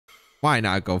why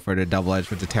not go for the double edge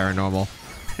with the Tera Normal?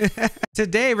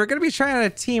 Today, we're going to be trying out a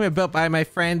team built by my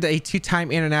friend, a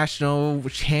two-time international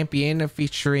champion,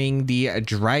 featuring the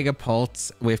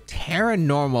Dragapult with Tera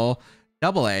Normal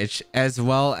double edge, as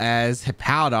well as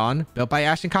Hippowdon, built by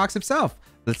Ashton Cox himself.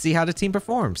 Let's see how the team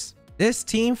performs. This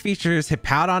team features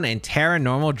Hippowdon and Tera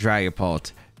Normal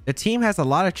Dragapult. The team has a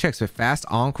lot of tricks with fast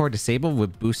Encore Disable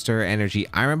with Booster Energy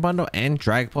Iron Bundle and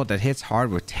Dragapult that hits hard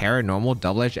with Tera Normal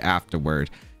double edge afterward.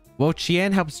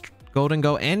 Wo-Chien helps Golden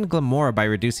Go and Glimmora by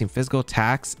reducing physical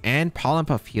attacks, and Pollen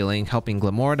Puff healing, helping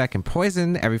Glimmora that can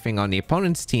poison everything on the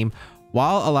opponent's team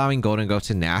while allowing Golden Go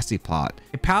to nasty plot.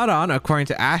 Hippowdon, according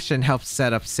to Ashton, helps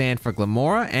set up sand for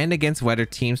Glimmora and against weather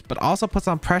teams, but also puts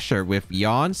on pressure with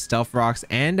Yawn, Stealth Rocks,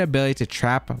 and the ability to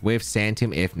trap with Sand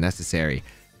Tomb if necessary.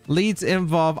 Leads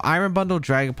involve Iron Bundle,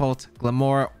 Dragapult,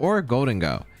 Glimmora, or Golden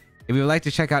Go. If you would like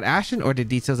to check out Ashton or the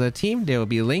details of the team, they will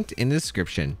be linked in the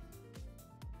description.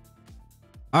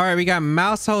 All right, we got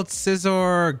Mousehold,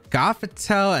 Scizor,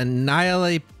 Gothitelle,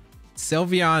 Annihilate,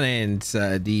 Sylveon, and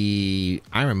the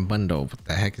Iron Bundle. What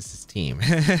the heck is this team?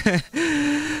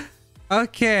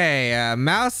 Okay,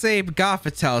 Mouse Ape,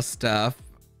 Gothitelle stuff.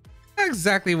 Not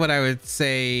exactly what I would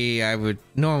say I would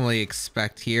normally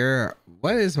expect here.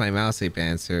 What is my Mouse Ape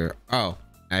answer? Oh,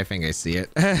 I think I see it.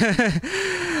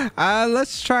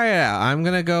 Let's try it out. I'm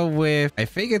gonna go with, I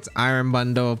think it's Iron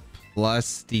Bundle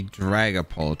plus the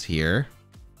Dragapult here.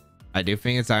 I do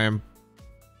think it's Iron.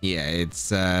 Yeah,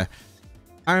 it's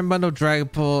Iron Bundle,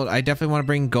 Dragapult. I definitely want to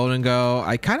bring Golden Go.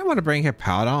 I kind of want to bring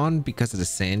Hippowdon because of the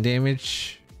sand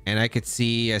damage. And I could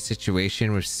see a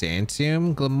situation with Sand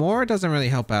Tomb. Glimmora doesn't really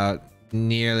help out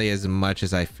nearly as much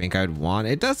as I think I'd want.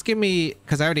 It does give me,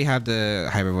 because I already have the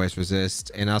Hyper Voice Resist.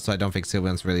 And also I don't think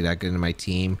Sylveon's really that good in my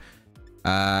team.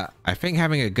 I think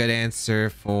having a good answer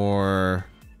for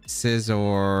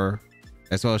Scizor,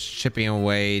 as well as chipping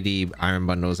away the Iron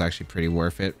Bundle, is actually pretty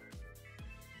worth it.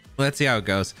 Let's see how it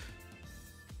goes.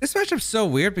 This matchup's so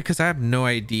weird because I have no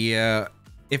idea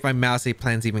if my Mouse Ape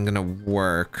plan's even gonna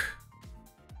work.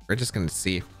 We're just gonna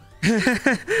see.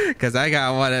 Because I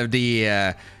got one of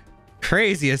the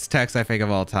craziest techs I think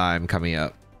of all time coming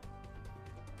up.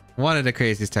 One of the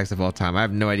craziest techs of all time. I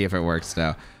have no idea if it works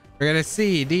though. We're gonna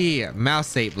see the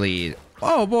Mouse Ape lead.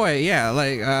 Oh boy, yeah,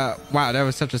 like wow, that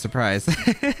was such a surprise.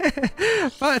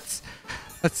 But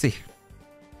let's see.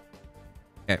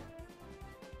 Okay,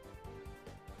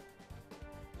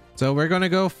 so we're gonna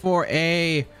go for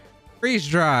a freeze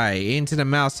dry into the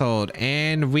Mousehold,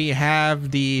 and we have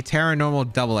the Tera Normal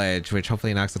double edge, which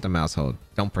hopefully knocks out the Mousehold.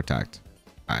 Don't protect.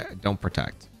 Don't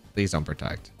protect. Please don't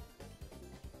protect.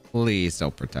 Please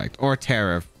don't protect. Or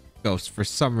Tera Ghost for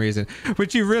some reason,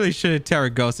 which you really shouldn't Tera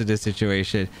Ghost in this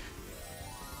situation.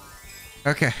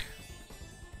 Okay,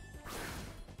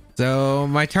 so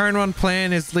my turn one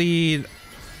plan is lead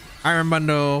Iron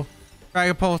Bundle,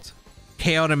 Dragapult,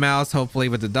 KO the mouse, hopefully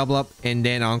with the double up, and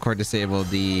then Encore disable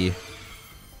the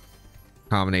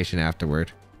combination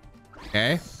afterward.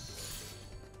 Okay,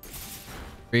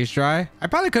 freeze dry. I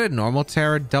probably could have normal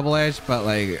Tera double edge, but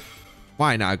like,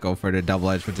 why not go for the double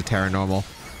edge with the Tera Normal?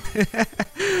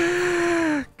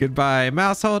 Goodbye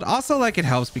Mousehold. Also, like, it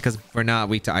helps because we're not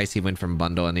weak to Icy Wind from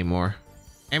Bundle anymore.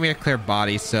 And we have clear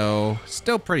body, so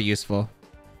still pretty useful.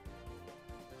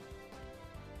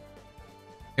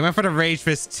 He went for the Rage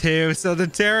Fist too, so the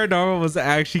Tera Normal was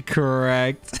actually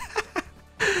correct.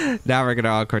 Now we're gonna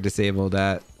Encore disable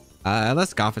that.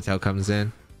 Unless Gothitelle comes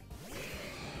in.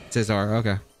 Scizor,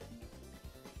 okay.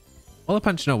 Bullet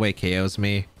Punch no way KOs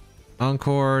me.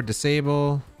 Encore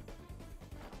disable.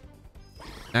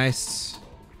 Nice.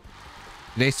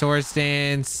 They Swords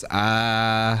Dance.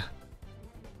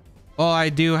 Well, I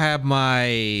do have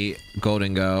my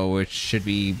Golden Go, which should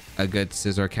be a good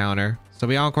Scizor counter. So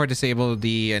we Encore disable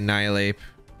the Annihilate.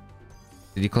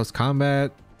 Did he close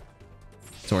combat?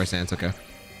 Swords Dance, okay.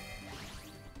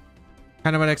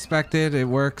 Kind of what I expected. It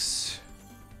works.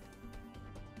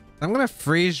 I'm gonna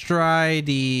freeze dry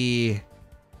the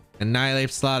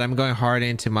Annihilate slot. I'm going hard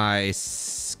into my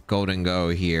Golden Go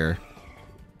here.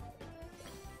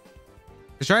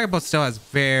 The Dragapult still has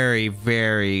very,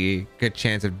 very good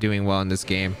chance of doing well in this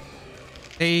game.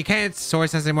 They can't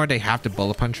Swords Dance anymore. They have to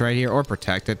Bullet Punch right here, or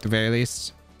Protect at the very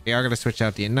least. They are going to switch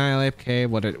out the Annihilate. Okay,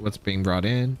 what's being brought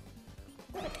in?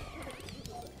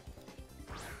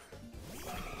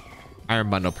 Iron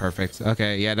Bundle, perfect.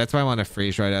 Okay, yeah, that's why I want to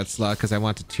freeze right that slot, because I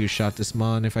want to two-shot this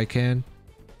Mon if I can.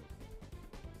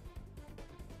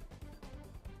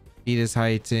 Speed is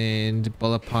heightened.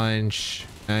 Bullet Punch.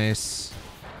 Nice.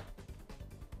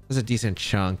 That's a decent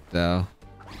chunk, though.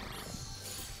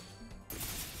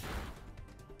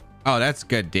 Oh, that's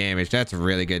good damage. That's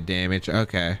really good damage.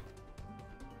 Okay.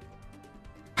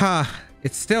 Huh.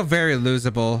 It's still very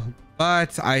losable,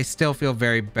 but I still feel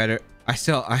very better. I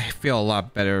feel a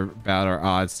lot better about our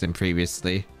odds than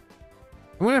previously.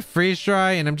 I'm gonna freeze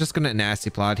dry and I'm just gonna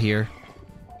nasty plot here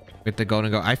with the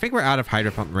golden go. I think we're out of Hydro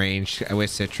Pump range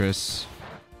with Citrus.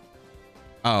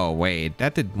 Oh wait,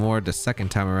 that did more the second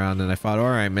time around than I thought,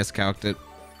 or I miscalced it.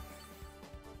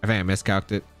 I think I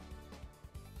miscalced it.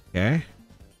 Okay.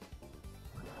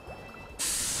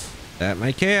 That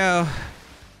might KO.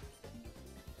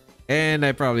 And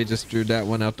I probably just drew that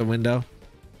one out the window.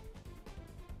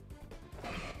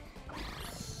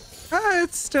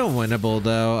 It's still winnable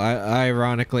though,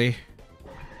 ironically.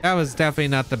 That was definitely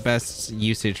not the best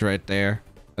usage right there,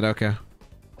 but okay.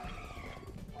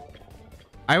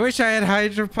 I wish I had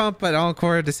Hydro Pump, but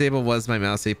Encore Disable was my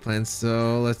mouse save plan.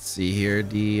 So let's see here.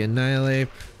 The Annihilate.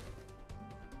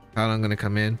 How I'm gonna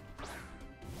come in.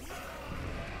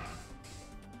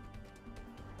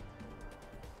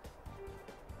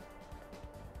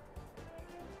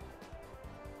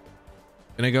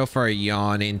 Gonna go for a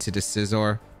Yawn into the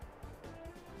Scizor.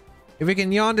 If we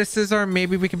can Yawn the Scizor,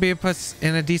 maybe we can be put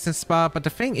in a decent spot. But the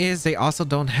thing is, they also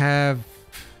don't have...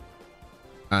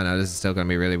 Oh no, this is still gonna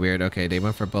be really weird. Okay, they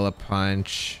went for Bullet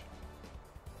Punch.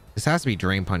 This has to be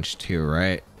Drain Punch too,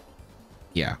 right?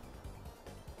 Yeah.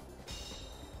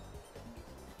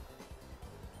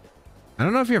 I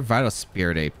don't know if you're Vital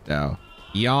Spirit Ape though.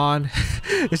 Yawn.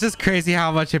 It's just crazy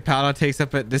how much Hippowdon takes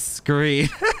up at this screen.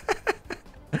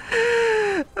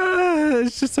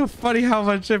 It's just so funny how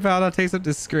much Hippowdon takes up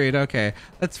the screen. Okay,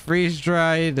 let's freeze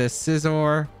dry the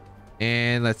Scizor,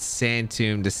 and let's Sand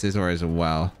Tomb the Scizor as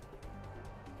well,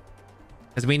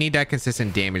 because we need that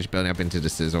consistent damage building up into the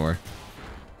Scizor.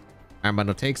 Iron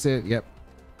Bundle takes it. Yep.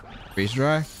 Freeze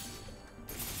dry.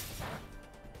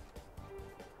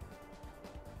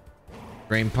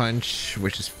 Drain Punch,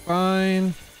 which is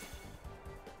fine.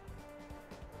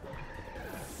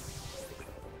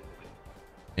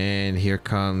 And here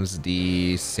comes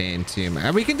the Sand Tomb.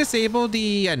 And we can disable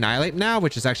the Annihilate now,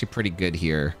 which is actually pretty good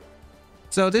here.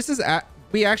 So this is...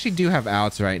 we actually do have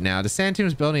outs right now. The Sand Tomb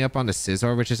is building up on the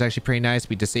Scizor, which is actually pretty nice.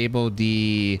 We disabled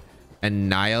the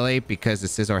Annihilate because the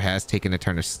Scizor has taken a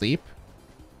turn of sleep.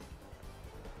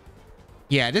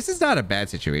 Yeah, this is not a bad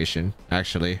situation,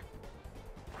 actually.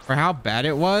 For how bad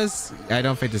it was, I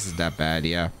don't think this is that bad,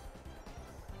 yeah.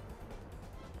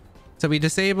 So we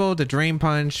disabled the Drain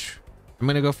Punch. I'm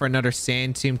gonna go for another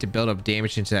Sand Tomb to build up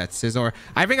damage into that Scizor.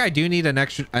 I think I do need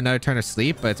another turn of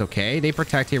sleep, but it's okay. They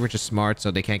protect here, which is smart,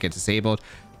 so they can't get disabled.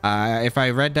 If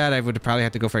I read that, I would probably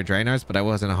have to go for a Draenar's, but I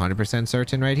wasn't 100%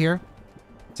 certain right here.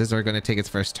 Scizor gonna take its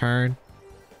first turn.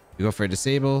 We go for a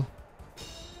disable.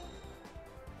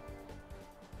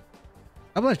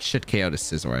 I'm gonna should KO the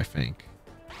Scizor, I think.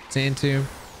 Sand Tomb.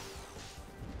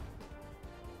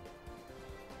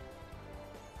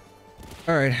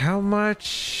 All right, how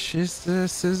much is the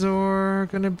Scizor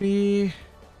gonna be?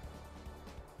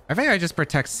 I think I just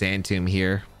protect Sand Tomb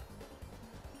here.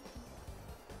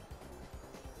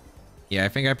 Yeah, I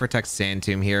think I protect Sand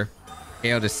Tomb here.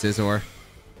 KO the Scizor.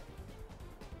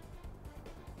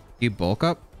 You bulk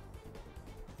up?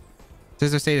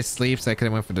 Scizor stayed asleep, so I could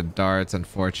have went for the darts.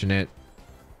 Unfortunate.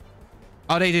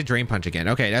 Oh, they did Drain Punch again.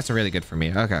 Okay, that's really good for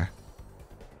me. Okay.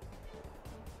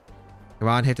 Come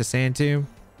on, hit the Sand Tomb.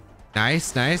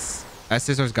 Nice, nice. That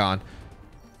Scizor's gone.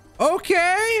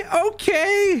 Okay,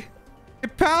 okay.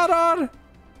 Hippowdon,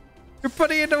 you're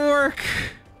putting in the work.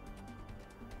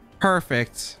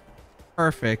 Perfect.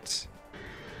 Perfect.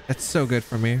 That's so good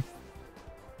for me.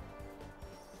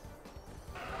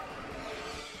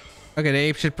 Okay, the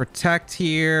ape should protect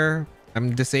here.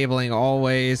 I'm disabling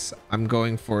always. I'm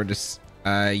going for this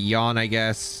Yawn, I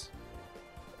guess.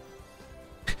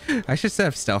 I should set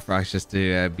up Stealth Rocks just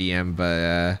to BM,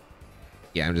 but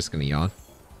yeah, I'm just gonna Yawn.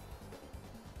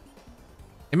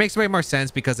 It makes way more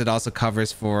sense because it also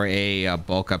covers for a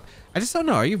bulk up. I just don't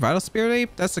know. Are you Vital Spirit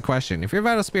Ape? That's the question. If you're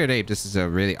Vital Spirit Ape, this is a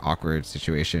really awkward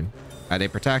situation. They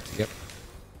protect. Yep.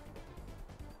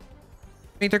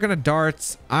 I think they're gonna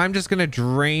darts. I'm just gonna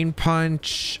Drain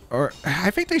Punch, or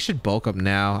I think they should bulk up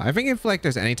now. I think if like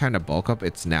there's any time to bulk up,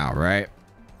 it's now, right?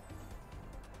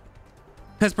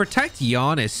 Because Protect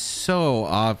Yawn is so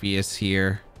obvious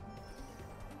here.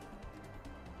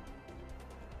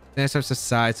 Then it starts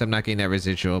aside, so I'm not getting that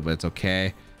residual, but it's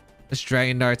okay. Let's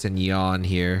Dragon Darts and Yawn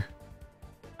here.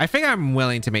 I think I'm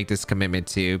willing to make this commitment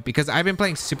too, because I've been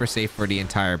playing super safe for the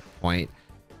entire point.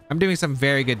 I'm doing some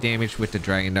very good damage with the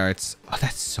Dragon Darts. Oh,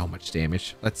 that's so much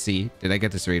damage. Let's see. Did I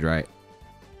get this read right?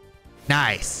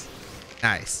 Nice.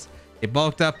 Nice. It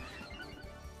bulked up.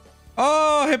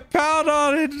 Oh,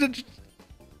 Hippowdon.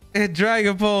 And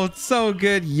Dragon Ball, so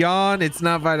good. Yawn. It's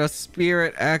not Vital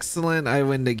Spirit. Excellent. I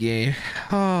win the game.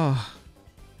 Oh.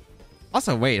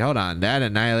 Also, wait, hold on. That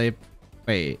Annihilate.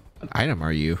 Wait, what item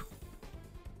are you?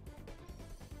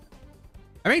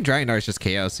 I think Dragon Dart's just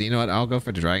KO, so you know what? I'll go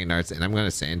for the Dragon Darts, and I'm going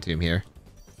to Sand Tomb here.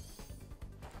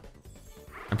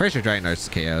 I'm pretty sure Dragon Darts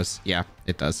KOs. Yeah,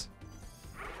 it does.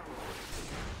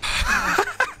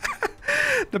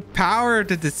 The power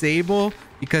to disable,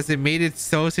 because it made it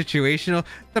so situational.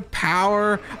 The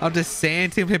power of the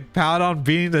Sand Tomb Hippowdon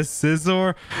beating the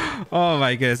Scizor. Oh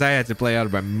my goodness, I had to play out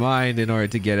of my mind in order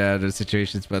to get out of the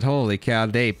situations. But holy cow,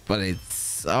 but it's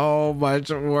so much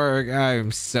work.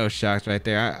 I'm so shocked right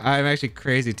there. I'm actually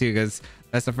crazy too, because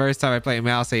that's the first time I played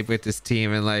Mouse Ape with this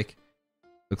team, and like,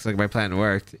 looks like my plan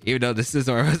worked, even though the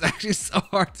Scizor was actually so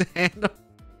hard to handle.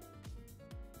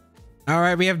 All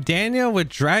right, we have Daniel with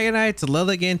Dragonite,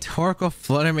 Lilligant, Torkoal,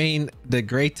 Fluttermane, the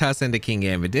Great Tusk, and the King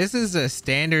Gambit. This is a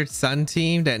standard Sun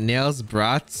team that Nails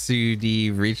brought to the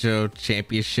Regional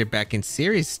Championship back in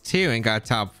Series 2 and got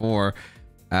top 4.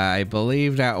 I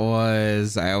believe that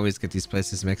was, I always get these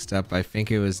places mixed up. I think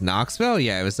it was Knoxville.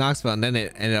 Yeah, it was Knoxville, and then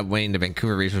it ended up winning the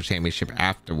Vancouver Regional Championship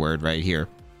afterward right here.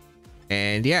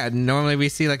 And yeah, normally we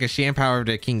see like a Sham Power of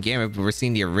the King Gambit, but we're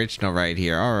seeing the original right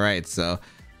here. All right, so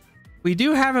we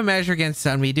do have a measure against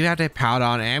Sun. We do have the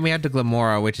Hippowdon, and we have the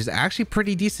Glamora, which is actually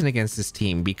pretty decent against this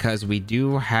team, because we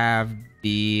do have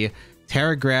the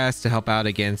Terra Grass to help out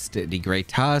against the Great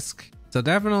Tusk. So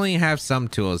definitely have some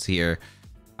tools here.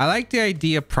 I like the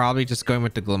idea of probably just going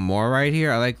with the Glamora right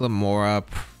here. I like Glamora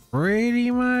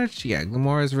pretty much. Yeah,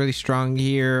 Glamora is really strong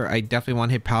here. I definitely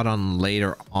want Hippowdon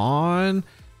later on.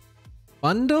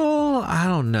 Bundle? I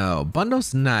don't know.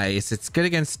 Bundle's nice. It's good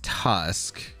against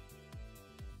Tusk.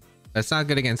 That's not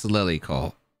good against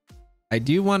Lilycole. I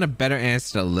do want a better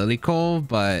answer to Lilycole,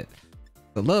 but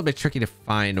it's a little bit tricky to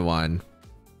find one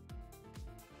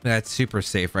that's super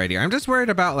safe right here. I'm just worried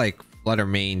about like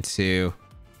Fluttermane too.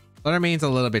 Fluttermane's a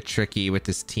little bit tricky with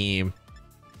this team.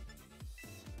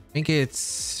 I think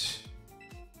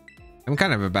I'm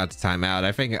kind of about to time out.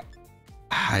 I think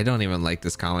I don't even like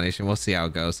this combination. We'll see how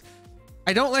it goes.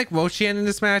 I don't like Wo-Chien in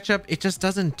this matchup. It just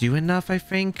doesn't do enough, I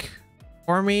think,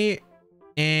 for me.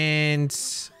 And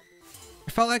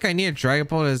I felt like I needed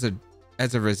Dragapult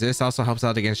as a resist. Also helps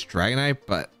out against Dragonite,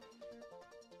 but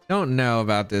don't know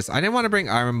about this. I didn't want to bring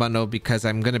Iron Bundle because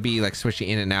I'm going to be like switching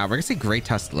in and out. We're going to see Great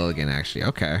Tusk Lilligant actually.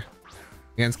 Okay.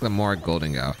 Against Glamora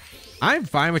Golden Go. I'm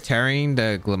fine with tearing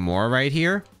the Glamora right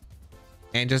here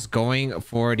and just going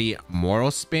for the Mortal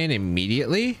Spin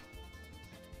immediately.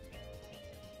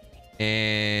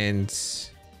 And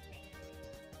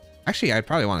actually, I'd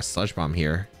probably want a Sludge Bomb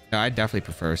here. No, I definitely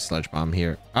prefer Sludge Bomb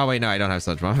here. Oh wait, no, I don't have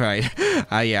Sludge Bomb, right?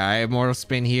 Yeah, I have Mortal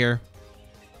Spin here,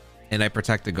 and I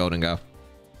protect the Golden Go.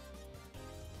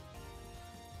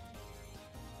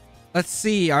 Let's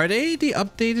see, are they the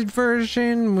updated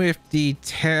version with the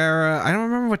Terra? I don't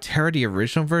remember what Terra the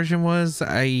original version was.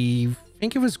 I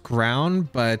think it was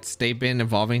Ground, but they've been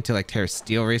evolving to like Terra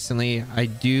Steel recently. I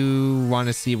do want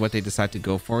to see what they decide to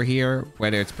go for here,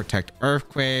 whether it's Protect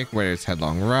Earthquake, whether it's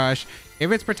Headlong Rush.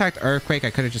 If it's Protect Earthquake,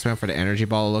 I could have just went for the Energy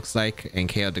Ball, it looks like, and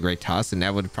KO'd the Great Tusk, and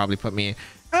that would probably put me in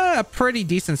a pretty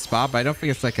decent spot, but I don't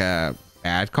think it's like a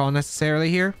bad call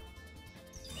necessarily here.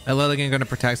 A Lilligant going to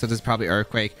Protect, so this is probably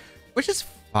Earthquake, which is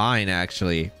fine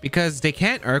actually, because they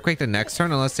can't Earthquake the next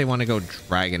turn unless they want to go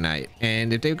Dragonite,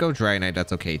 and if they go Dragonite,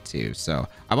 that's okay too. So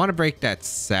I want to break that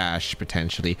Sash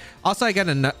potentially. Also, I got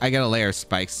a layer of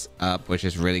spikes up, which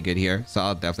is really good here, so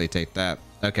I'll definitely take that.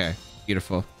 Okay,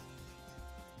 beautiful.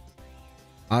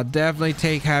 I'll definitely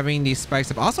take having these spikes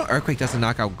up. Also, Earthquake doesn't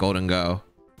knock out Golden Go.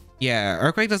 Yeah,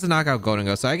 Earthquake doesn't knock out Golden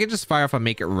Go, so I can just fire off and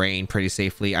Make It Rain pretty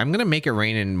safely. I'm gonna Make It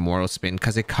Rain in Mortal Spin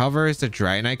because it covers the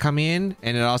Dragonite coming in,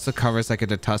 and it also covers like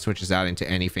the Tusk switches out into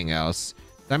anything else.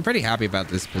 So I'm pretty happy about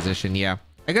this position. Yeah,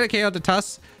 I gotta KO the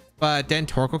Tusk, but then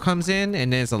Torkoal comes in,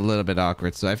 and then it's a little bit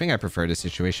awkward. So I think I prefer this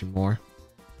situation more.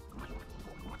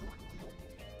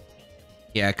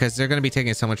 Yeah, because they're gonna be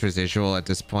taking so much residual at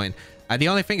this point. The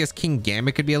only thing is King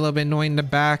Gambit could be a little bit annoying in the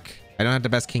back. I don't have the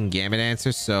best King Gambit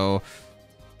answer, so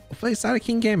hopefully it's not a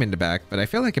King Gambit in the back, but I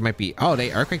feel like it might be. Oh,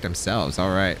 they Earthquake themselves. All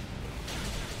right.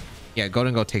 Yeah,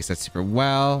 Golden Go takes that super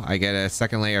well. I get a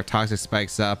second layer of Toxic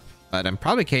Spikes up, but I'm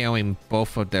probably KOing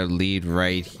both of their lead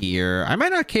right here. I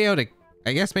might not KO the,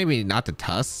 I guess maybe not the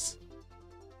Tusks,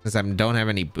 because I don't have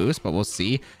any boost, but we'll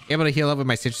see. Able to heal up with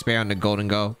my Citrus Berry on the Golden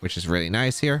Go, which is really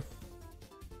nice here.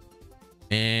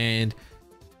 And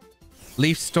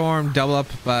Leaf Storm double up,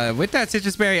 but with that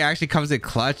Citrus Berry actually comes in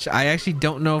clutch. I actually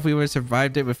don't know if we would have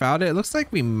survived it without it. It looks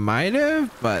like we might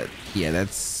have, but yeah,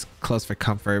 that's close for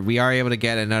comfort. We are able to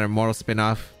get another Mortal Spin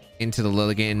off into the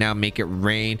Lilligant and now make it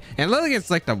rain. And Lilligant's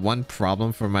like the one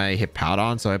problem for my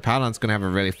Hippowdon, so Hippowdon's gonna have a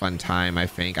really fun time. I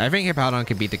think Hippowdon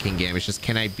can beat the Kingambit. It's just,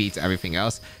 can I beat everything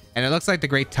else? And it looks like the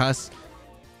Great Tusk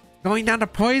going down to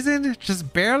poison,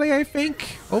 just barely. I think,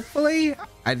 hopefully.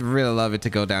 I'd really love it to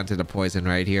go down to the poison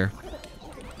right here.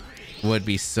 Would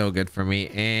be so good for me.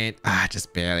 And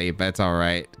just barely, but it's all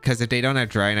right, because if they don't have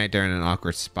Dragonite, they're in an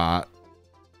awkward spot.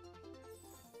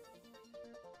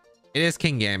 It is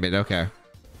Kingambit. Okay.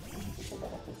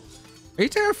 Are you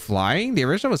Terra Flying? The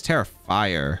original was Terra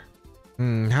Fire.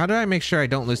 How do I make sure I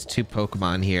don't lose 2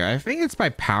 Pokemon here? I think it's by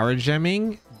Power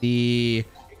Gemming the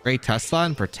Great Tusk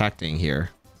and protecting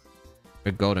here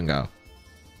with Golden Go.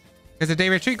 Because if they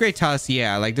retreat Great Tusk,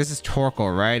 yeah, like this is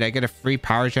Torkoal, right? I get a free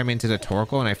Power Gem into the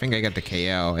Torkoal, and I think I get the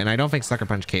KO. And I don't think Sucker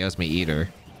Punch KOs me either.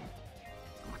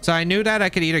 So I knew that I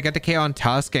could either get the KO on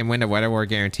Tusk and win the Weather War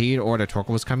guaranteed, or the Torkoal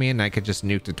was coming in and I could just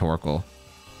nuke the Torkoal.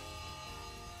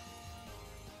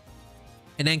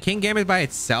 And then Kingambit by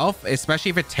itself,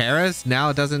 especially if it Terras, now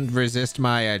it doesn't resist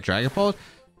my Dragapult.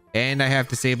 And I have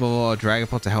Disable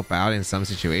Dragapult to help out in some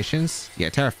situations. Yeah,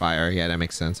 Terra Fire. Yeah, that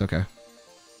makes sense. Okay.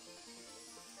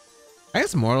 I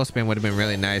guess Mortal Spin would have been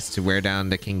really nice to wear down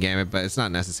the Kingambit, but it's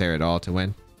not necessary at all to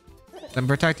win. I'm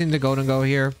protecting the Golden Go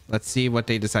here. Let's see what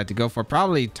they decide to go for.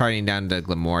 Probably targeting down the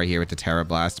Glamora here with the Terra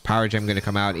Blast. Power Gem going to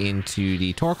come out into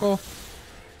the Torkoal.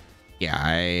 Yeah,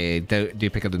 I do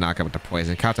pick up the knockout with the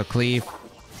poison. Kato Cleave.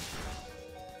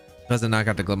 Doesn't knock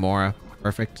out the Glamora.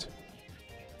 Perfect.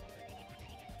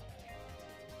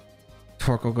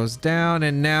 Torkoal goes down,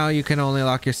 and now you can only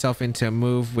lock yourself into a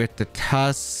move with the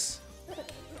Tusk.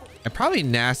 I probably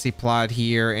Nasty Plot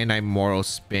here, and I Mortal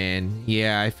Spin.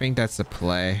 Yeah, I think that's the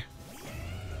play.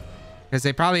 Because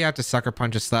they probably have to Sucker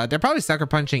Punch a slot. They're probably Sucker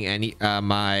Punching any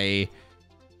my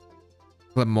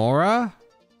Glamora.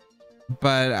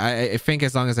 But I think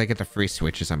as long as I get the free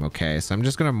switches, I'm okay. So I'm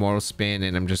just going to Mortal Spin,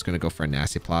 and I'm just going to go for a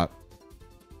Nasty Plot.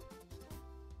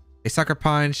 They Sucker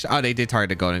Punch. Oh, they did target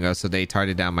the Golden Go, so they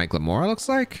targeted down my Glamora, looks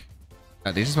like.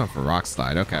 Oh, they just went for Rock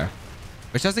Slide. Okay.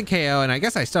 Which doesn't KO, and I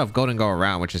guess I still have Golden Go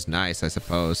around, which is nice, I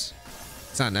suppose.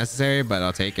 It's not necessary, but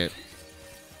I'll take it.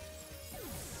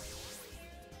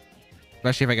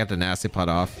 Especially if I got the Nasty Plot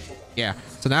off. Yeah,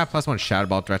 so now I have +1 Shadow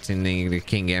Ball threatening the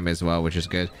Kingambit as well, which is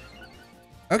good.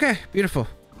 Okay, beautiful.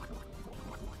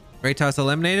 Great Tusk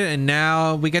eliminated, and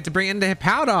now we get to bring in the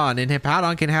Hippowdon, and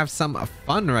Hippowdon can have some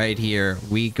fun right here.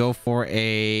 We go for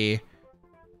a...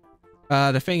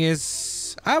 the thing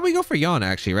is... we go for Yawn,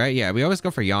 actually, right? Yeah, we always go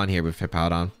for Yawn here with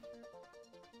Hippowdon.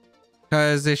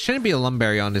 Because there shouldn't be a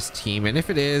Lumberry on this team, and if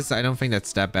it is, I don't think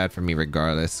that's that bad for me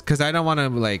regardless. Because I don't want to,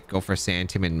 like, go for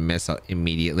Sandtomb and miss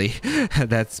immediately.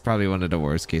 That's probably one of the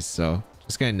worst cases, so...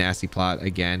 Just gonna Nasty Plot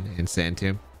again in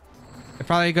Sandtomb. They're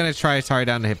probably going to try to target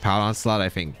down the Hippowdon slot, I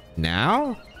think,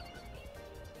 now?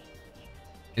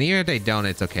 And even if they don't,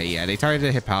 it's okay. Yeah, they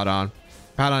targeted the Hippowdon.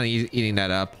 Hippowdon eating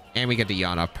that up. And we get the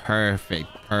Yawn up. Perfect,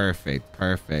 perfect,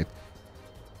 perfect.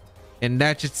 And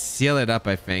that should seal it up,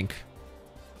 I think.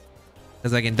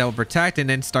 Because I can double protect and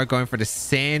then start going for the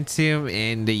Sandtomb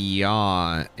and the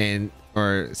Yawn.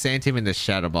 Or Sandtomb and the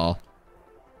Shadow Ball.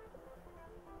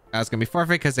 That's going to be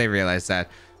forfeit because they realized that.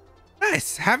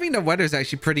 Nice. Having the weather is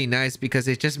actually pretty nice because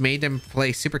it just made them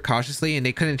play super cautiously, and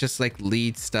they couldn't just like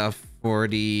lead stuff for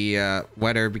the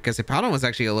weather, because Hippowdon was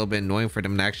actually a little bit annoying for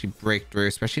them to actually break through,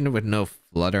 especially with no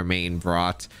Flutter Mane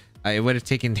brought. It would have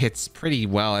taken hits pretty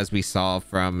well, as we saw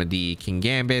from the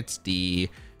Kingambit, the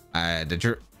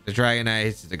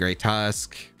Dragonite, the Great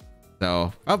Tusk.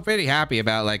 So I'm pretty happy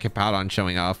about like Hippowdon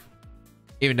showing off,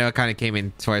 even though it kind of came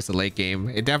in twice the late game.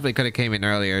 It definitely could have came in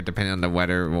earlier depending on the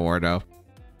weather war though.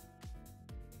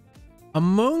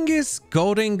 Amoonguss,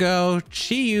 Golden Go,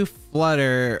 Chi-Yu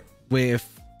Flutter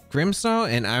with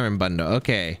Grimmsnarl and Iron Bundle.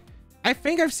 Okay, I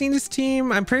think I've seen this team.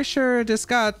 I'm pretty sure this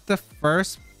got the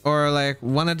first or like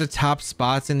one of the top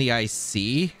spots in the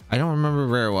IC. I don't remember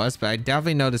where it was, but I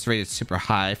definitely know this rated super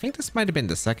high. I think this might have been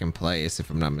the second place if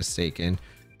I'm not mistaken,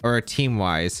 or team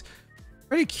wise.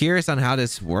 Pretty curious on how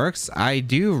this works. I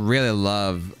do really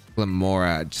love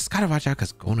Glamora. Just gotta watch out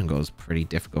because Golden Go is pretty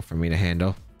difficult for me to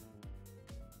handle.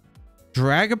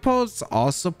 Dragapult's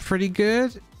also pretty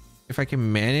good if I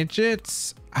can manage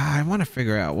it. I want to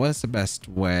figure out what's the best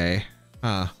way.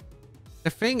 The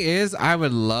thing is, I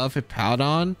would love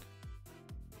Hippowdon,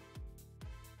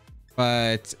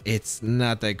 but it's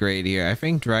not that great here. I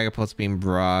think Dragapult's being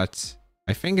brought.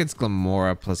 I think it's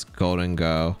Glamora plus Golden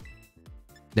Go.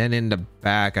 Then in the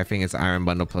back, I think it's Iron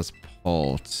Bundle plus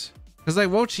Bolt. Because like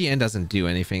Wo-Chien doesn't do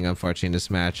anything, unfortunately, in this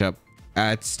matchup.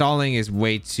 Stalling is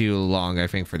way too long, I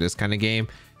think, for this kind of game.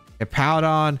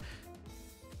 Hippowdon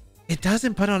It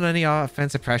doesn't put on any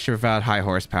offensive pressure without high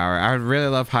horsepower. I would really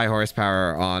love high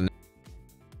horsepower on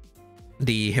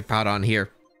the Hippowdon here,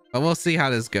 but we'll see how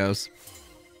this goes.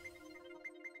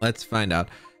 Let's find out,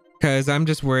 because I'm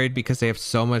just worried because they have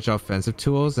so much offensive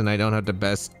tools and I don't have the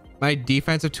best. My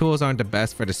defensive tools aren't the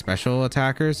best for the special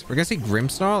attackers. We're gonna see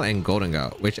Grimmsnarl and Golden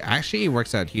Go, which actually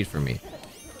works out huge for me.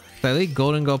 So I lead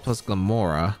Golden Go plus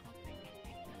Glamora.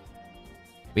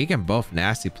 We can both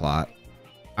Nasty Plot.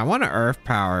 I want to Earth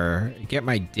Power, get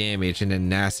my damage, and then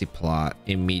Nasty Plot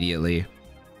immediately.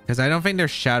 Because I don't think they're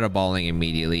Shadow Balling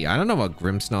immediately. I don't know what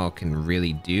Grimmsnarl can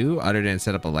really do other than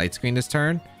set up a light screen this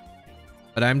turn.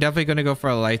 But I'm definitely going to go for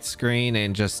a light screen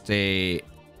and just a...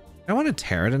 I want to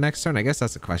Tera the next turn. I guess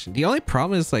that's the question. The only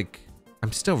problem is, like,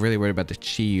 I'm still really worried about the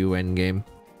Chi-Yu endgame.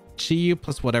 Chi-Yu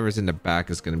plus whatever's in the back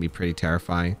is going to be pretty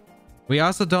terrifying. We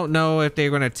also don't know if they're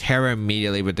going to Tera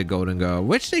immediately with the Golden Go,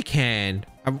 which they can.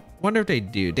 I wonder if they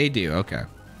do. They do. Okay.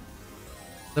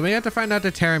 So we have to find out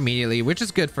the Tera immediately, which is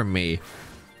good for me.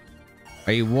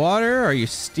 Are you water? Are you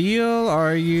steel?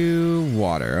 Are you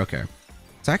water? Okay.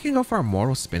 So I can go for a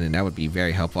Mortal Spin, and that would be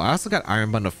very helpful. I also got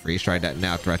Iron Bundle Freeze Strike that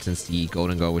now threatens the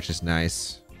Golden Go, which is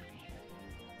nice.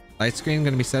 Light screen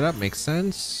going to be set up. Makes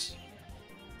sense.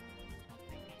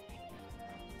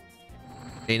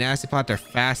 They Nasty Plot, they're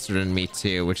faster than me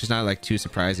too, which is not like too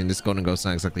surprising. This Golden Go's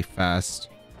not exactly fast.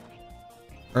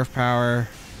 Earth Power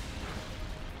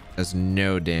does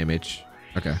no damage.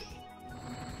 Okay.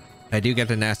 I do get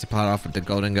the Nasty Plot off with the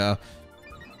Golden Go.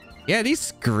 Yeah, these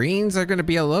screens are going to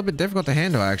be a little bit difficult to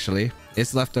handle, actually.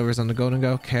 It's leftovers on the Golden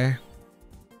Go. Okay.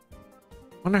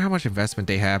 Wonder how much investment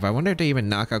they have. I wonder if they even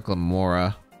knock out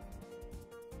Glamora.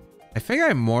 I think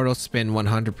I Mortal Spin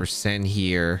 100%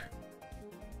 here.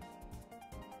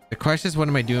 The question is, what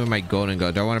am I doing with my Golden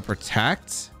Go? Do I want to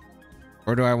protect?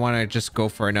 Or do I want to just go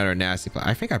for another Nasty Plot?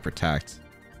 I think I protect.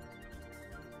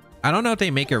 I don't know if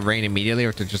they make it rain immediately or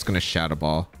if they're just going to Shadow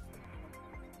Ball.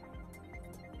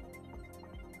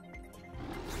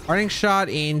 Parting Shot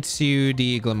into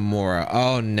the Glamora.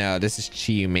 Oh no, this is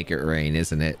Chi-Yu Make It Rain,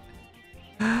 isn't it?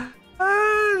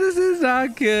 This is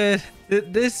not good.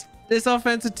 This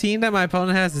offensive team that my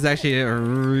opponent has is actually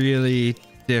really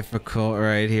difficult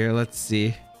right here. Let's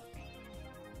see.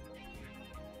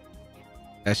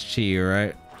 That's Chi-Yu,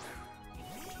 right?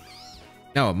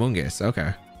 No, Mungus.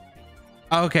 Okay.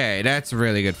 Okay, that's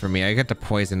really good for me. I get the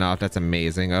poison off. That's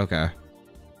amazing. Okay.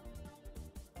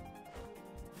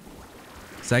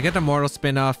 So I get the Mortal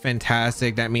Spin off.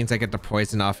 Fantastic. That means I get the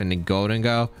poison off and the Golden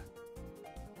Go.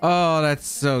 Oh, that's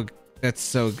so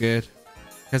good.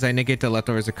 Because I negate the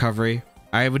leftovers recovery.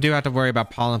 I do have to worry about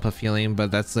Pollen Puffilium,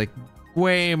 but that's like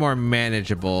way more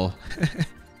manageable.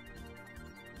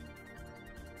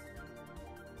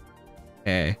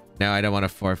 Okay. Now I don't want to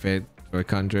forfeit for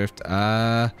Condrift.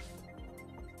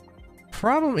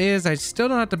 Problem is I still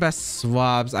don't have the best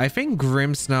swabs. I think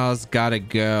Grimmsnarl's gotta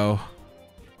go.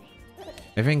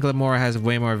 I think Glamora has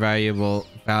way more value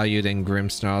than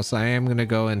Grimmsnarl, so I am gonna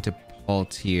go into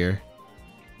Pult here.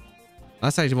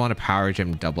 Unless I want to Power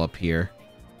Gem double up here.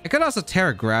 I could also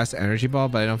Tera Grass Energy Ball,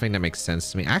 but I don't think that makes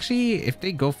sense to me. Actually, if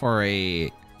they go for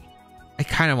a... I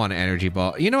kind of want an Energy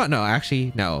Ball. You know what? No,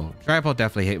 actually, no. Dry Ball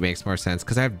definitely makes more sense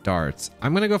because I have darts.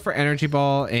 I'm going to go for Energy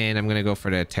Ball, and I'm going to go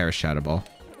for the Tera Shadow Ball.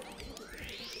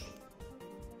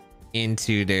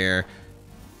 Into their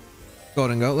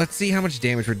Golden Go. Let's see how much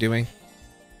damage we're doing.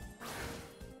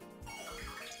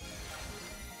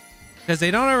 Because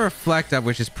they don't have a Reflect Up,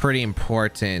 which is pretty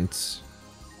important.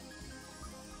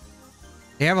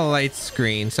 They have a light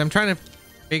screen, so I'm trying to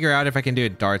figure out if I can do a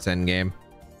darts endgame.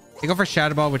 They go for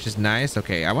Shadow Ball, which is nice.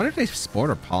 Okay, I wonder if they Sport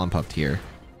or Pollen Puffed here.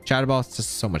 Shadow Ball, it's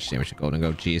just so much damage to Golden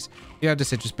Go. Jeez. You have the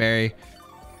Citrus Berry.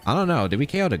 I don't know. Did we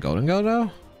KO the Golden Go,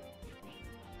 though?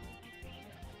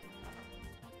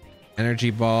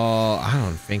 Energy Ball. I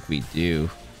don't think we do.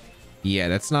 Yeah,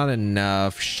 that's not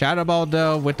enough. Shadow Ball,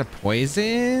 though, with the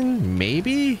poison?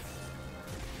 Maybe?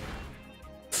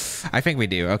 I think we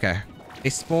do. Okay. They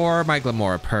Spore my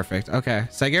Glamora. Perfect. Okay.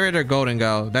 So I get rid of their Golden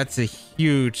Go. That's a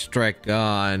huge strike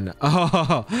gone.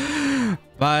 Oh.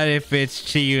 But if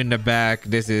it's Chi-Yu in the back,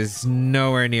 this is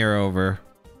nowhere near over.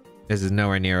 This is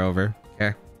nowhere near over.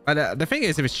 Okay. But the thing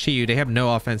is, if it's Chi-Yu, they have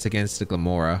no offense against the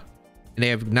Glamora. And they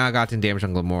have not gotten damage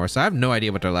on Glamora. So I have no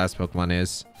idea what their last Pokemon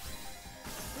is.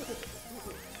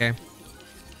 Okay.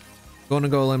 Golden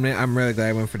Go eliminate. I'm really glad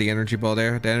I went for the Energy Ball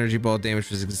there. The Energy Ball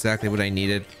damage was exactly what I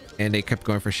needed. And they kept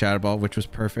going for Shadow Ball, which was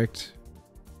perfect.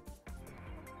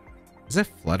 Is it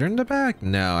Flutter in the back?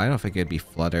 No, I don't think it'd be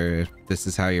Flutter if this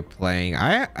is how you're playing.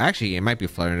 Actually, it might be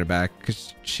Flutter in the back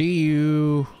because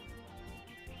Chi-Yu...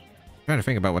 I'm trying to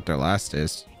think about what their last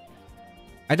is.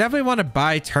 I definitely want to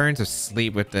buy turns of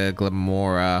sleep with the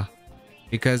Glamora,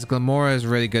 because Glamora is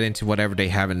really good into whatever they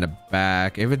have in the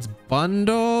back. If it's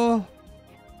bundle,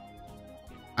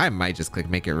 I might just click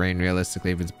make it rain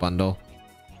realistically if it's bundle.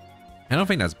 I don't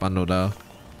think that's bundle though.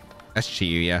 That's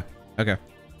Chiyu, yeah. Okay.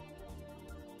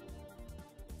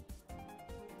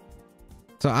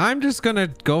 So I'm just gonna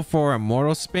go for a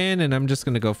mortal spin, and I'm just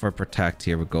gonna go for a protect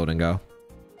here with Golden Go.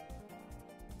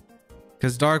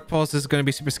 Because Dark Pulse is going to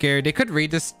be super scary. They could read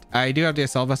this. I do have the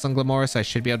Assault Vest on Glamora, so I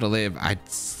should be able to live, I'd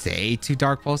say, 2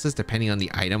 Dark Pulses, depending on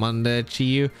the item on the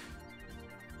Chiyu.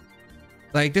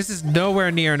 Like, this is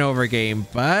nowhere near an over game,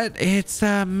 but it's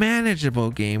a manageable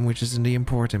game, which is the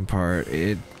important part.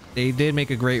 They did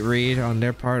make a great read on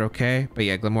their part, okay? But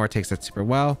yeah, Glamora takes that super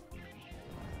well.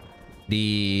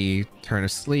 The Turn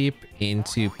of Sleep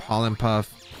into Pollen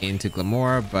Puff into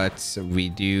Glamora, but we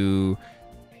do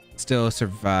still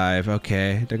survive.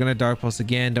 Okay, they're gonna Dark Pulse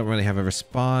again. Don't really have a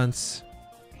response.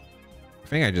 I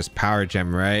think I just Power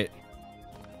Gem, right?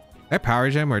 Did I Power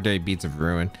Gem or did I Beads of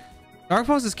Ruin? Dark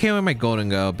Pulse is KOing my Golden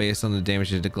Go based on the damage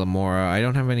to the Glamora. I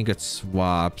don't have any good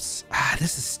swaps.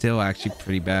 This is still actually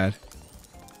pretty bad.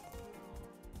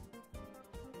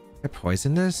 Can I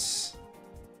poison this?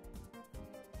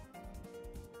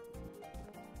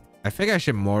 I think I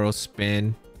should Mortal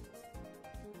Spin,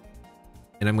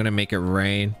 and I'm gonna make it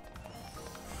rain.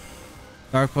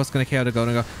 Dark Pulse gonna KO the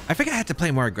Golden Go. I think I had to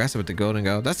play more aggressive with the Golden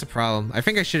Go. That's the problem. I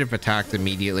think I should have attacked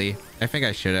immediately. I think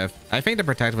I should have. I think the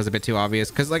protect was a bit too obvious,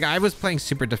 because like I was playing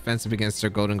super defensive against their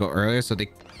Golden Go earlier, so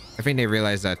I think they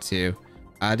realized that too.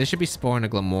 They should be Spore the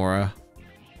Glamora.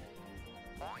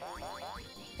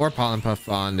 Or Pollen Puff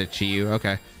on the Chiyu.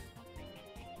 Okay.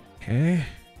 Okay.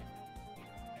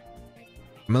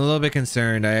 I'm a little bit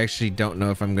concerned. I actually don't know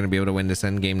if I'm going to be able to win this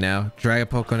end game now.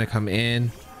 Dragapult going to come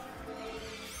in.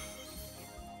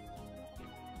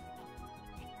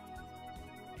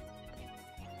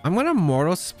 I'm going to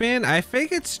Mortal Spin. I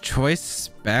think it's Choice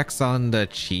Specs on the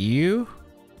Chiyu.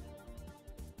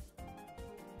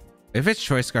 If it's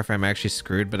Choice Scarf, I'm actually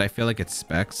screwed, but I feel like it's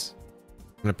Specs.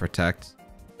 I'm going to protect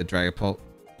the Dragapult.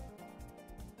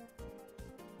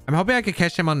 I'm hoping I could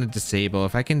catch them on the disable.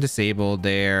 If I can disable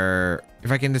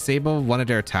one of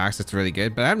their attacks, it's really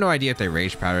good. But I have no idea if they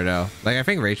Rage Powder though. Like, I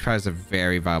think Rage Powder is a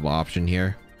very viable option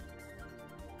here.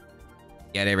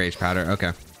 Yeah, they Rage Powder.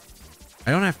 Okay.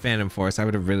 I don't have Phantom Force. I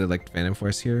would have really liked Phantom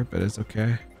Force here, but it's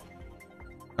okay.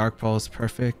 Dark Pulse,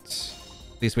 perfect.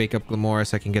 Please wake up Glamora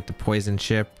so I can get the Poison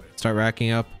Chip. Start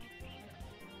racking up.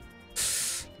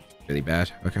 Really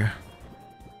bad. Okay.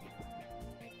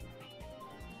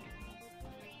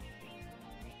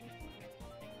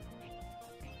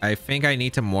 I think I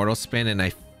need to Mortal Spin, and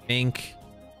I think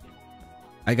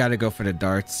I gotta go for the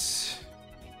darts.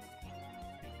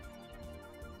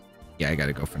 Yeah, I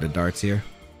gotta go for the darts here.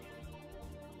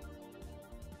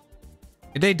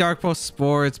 If they Dark Pulse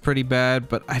Spore, it's pretty bad,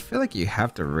 but I feel like you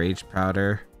have to Rage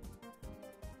Powder.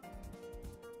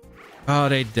 Oh,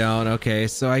 they don't. Okay,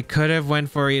 so I could have went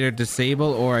for either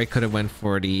Disable, or I could have went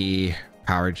for the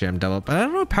Power Gem double. But I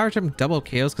don't know if Power Gem double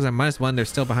KOs, because I'm -1. They're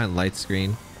still behind Light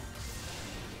Screen.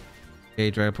 Okay,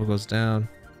 Dragapult goes down.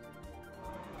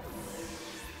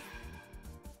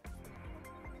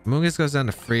 Mungus goes down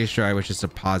to Freeze Dry, which is a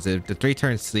positive. The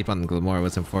 3-turn sleep on the Glamora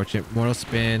was unfortunate. Mortal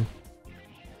Spin.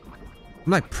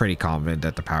 I'm like pretty confident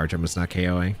that the Power Gem was not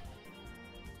KOing.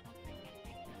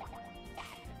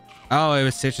 Oh, it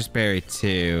was Citrus Berry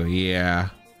too. Yeah.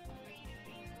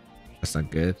 That's not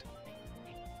good.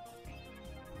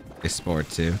 They Spore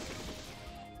too.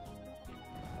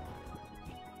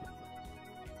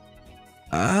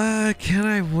 Can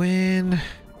I win?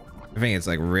 I think it's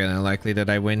like really unlikely that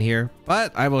I win here,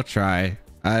 but I will try.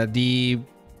 The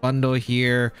bundle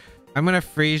here, I'm gonna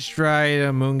Freeze Dry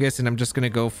Amoonguss, and I'm just gonna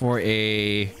go for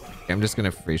I'm just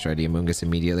gonna Freeze Dry the Amoonguss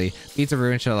immediately. Beats of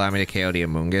Ruin should allow me to KO the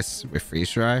Amoonguss with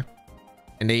Freeze Dry,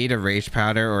 and they either Rage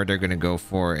Powder or they're gonna go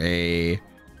for a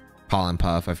Pollen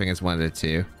Puff. I think it's one of the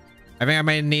two. I think I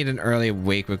might need an early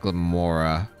Wake with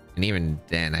Glamora, and even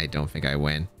then I don't think I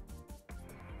win.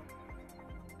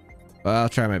 Well, I'll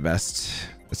try my best.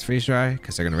 Let's Freeze Dry,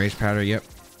 because they're going to Rage Powder. Yep.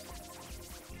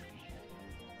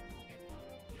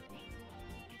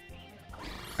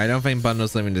 I don't think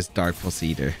Bundle's living this Dark Pulse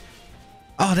either.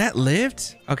 Oh, that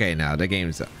lived? Okay, now the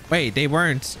game's up. Wait, they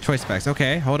weren't Choice Specs.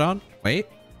 Okay, hold on. Wait.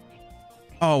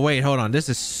 Oh, wait, hold on. This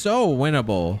is so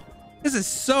winnable. This is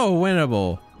so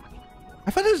winnable.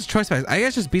 I thought it was Choice Specs. I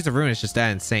guess just Beasts of Ruin is just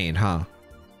that insane, huh?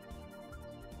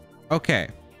 Okay.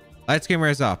 Light Screen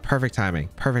wears off. Perfect timing.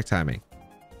 Perfect timing.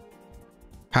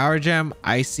 Power Gem,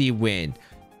 Icy Wind.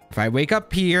 If I wake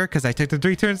up here, because I took the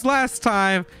 3 turns last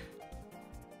time,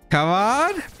 Come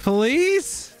on,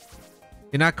 please.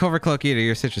 You're not Cover Cloak either.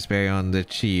 You're Citrus Berry on the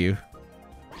Chi-Yu.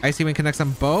 Icy Wind connects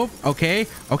on both. Okay.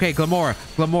 Okay, Glamora.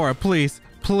 Glamora, please.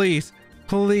 Please.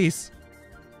 Please.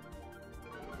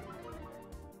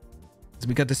 So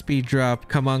we got the speed drop.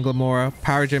 Come on, Glamora.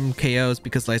 Power Gem KOs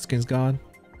because Light Screen's gone.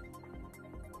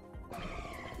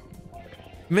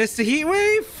 Missed the Heat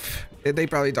Wave. They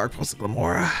probably Dark Pulse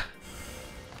Glamora.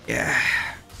 Yeah.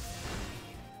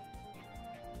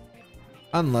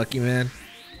 Unlucky, man.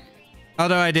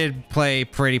 Although I did play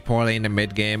pretty poorly in the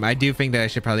mid game, I do think that I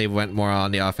should probably went more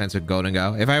on the offense with Golden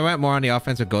Go. If I went more on the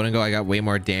offense with Golden Go, I got way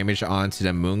more damage onto the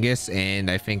Moongus, and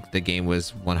I think the game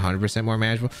was 100% more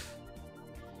manageable.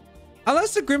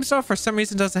 Unless the Grimmsnarl for some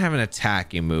reason doesn't have an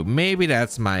attacking move. Maybe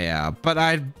that's my out,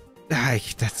 but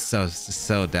that's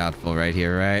so doubtful right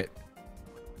here, right?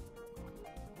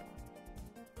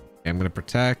 Okay, I'm gonna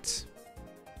protect.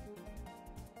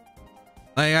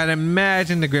 Like, I'd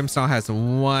imagine the Grimmsnarl has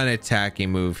one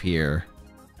attacking move here.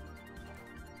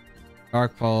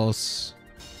 Dark Pulse.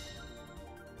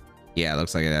 Yeah, it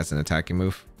looks like it has an attacking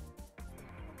move.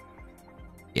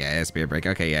 Yeah, Spirit Break.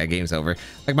 Okay, yeah, game's over.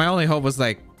 Like, my only hope was,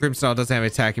 like, Grimmsnarl doesn't have an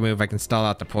attacking move. I can stall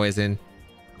out the poison.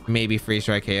 Maybe Freeze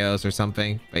Strike KOs or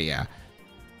something. But yeah.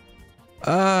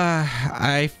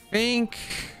 I think...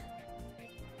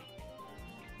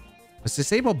 Was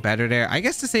Disable better there? I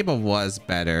guess Disable was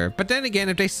better. But then again,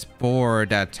 if they Spore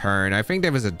that turn, I think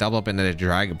there was a double up into the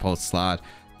Dragon Pulse slot.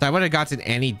 So I would have gotten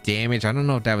any damage. I don't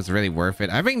know if that was really worth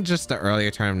it. I think just the earlier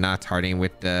turn of not targeting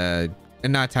with the...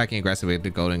 and not attacking aggressively with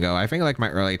the Golden Go. I think like my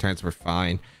early turns were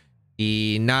fine.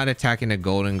 The not attacking the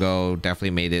Golden Go definitely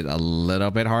made it a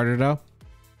little bit harder though.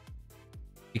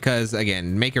 Because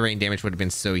again, make a rain damage would have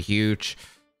been so huge.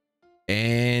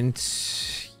 And...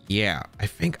 yeah, I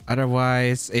think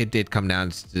otherwise it did come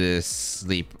down to the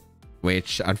sleep,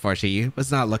 which unfortunately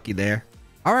was not lucky there.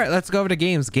 All right, let's go over to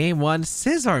games. Game 1,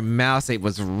 Scizor Mouse8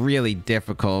 was really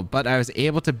difficult, but I was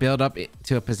able to build up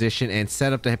to a position and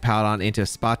set up the Hippowdon into a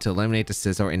spot to eliminate the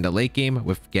Scizor in the late game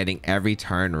with getting every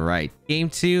turn right. Game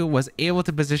 2 was able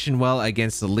to position well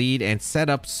against the lead and set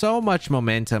up so much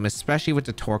momentum, especially with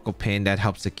the Torkoal pin that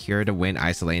helped secure the win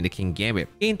isolating the King Gambit.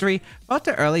 Game 3, both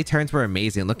the early turns were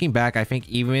amazing. Looking back, I think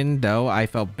even though I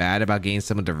felt bad about getting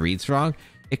some of the reads wrong,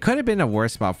 it could have been a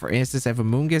worse spot. For instance, if a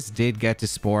Moongus did get to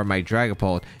Spore my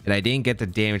Dragapult and I didn't get the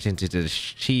damage into the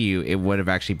Chi-Yu, it would have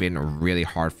actually been really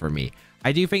hard for me.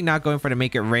 I do think not going for the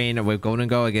Make It Rain with Golden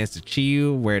Go against the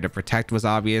Chi-Yu, where the Protect was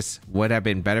obvious, would have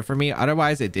been better for me.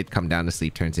 Otherwise, it did come down to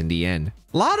sleep turns in the end.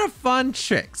 A lot of fun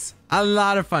tricks. A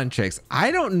lot of fun tricks.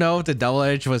 I don't know if the Double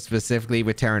Edge was specifically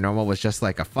with Tera Normal was just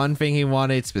like a fun thing he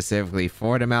wanted specifically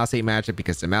for the Mouse8 matchup,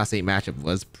 because the Mouse8 matchup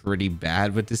was pretty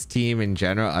bad with this team in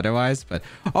general otherwise. But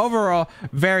overall,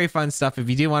 very fun stuff. If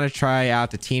you do want to try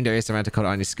out the team, there is a rental code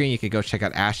on your screen. You can go check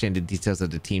out Ashton and the details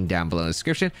of the team down below in the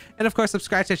description. And of course,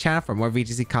 subscribe to the channel for more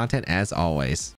VGC content as always.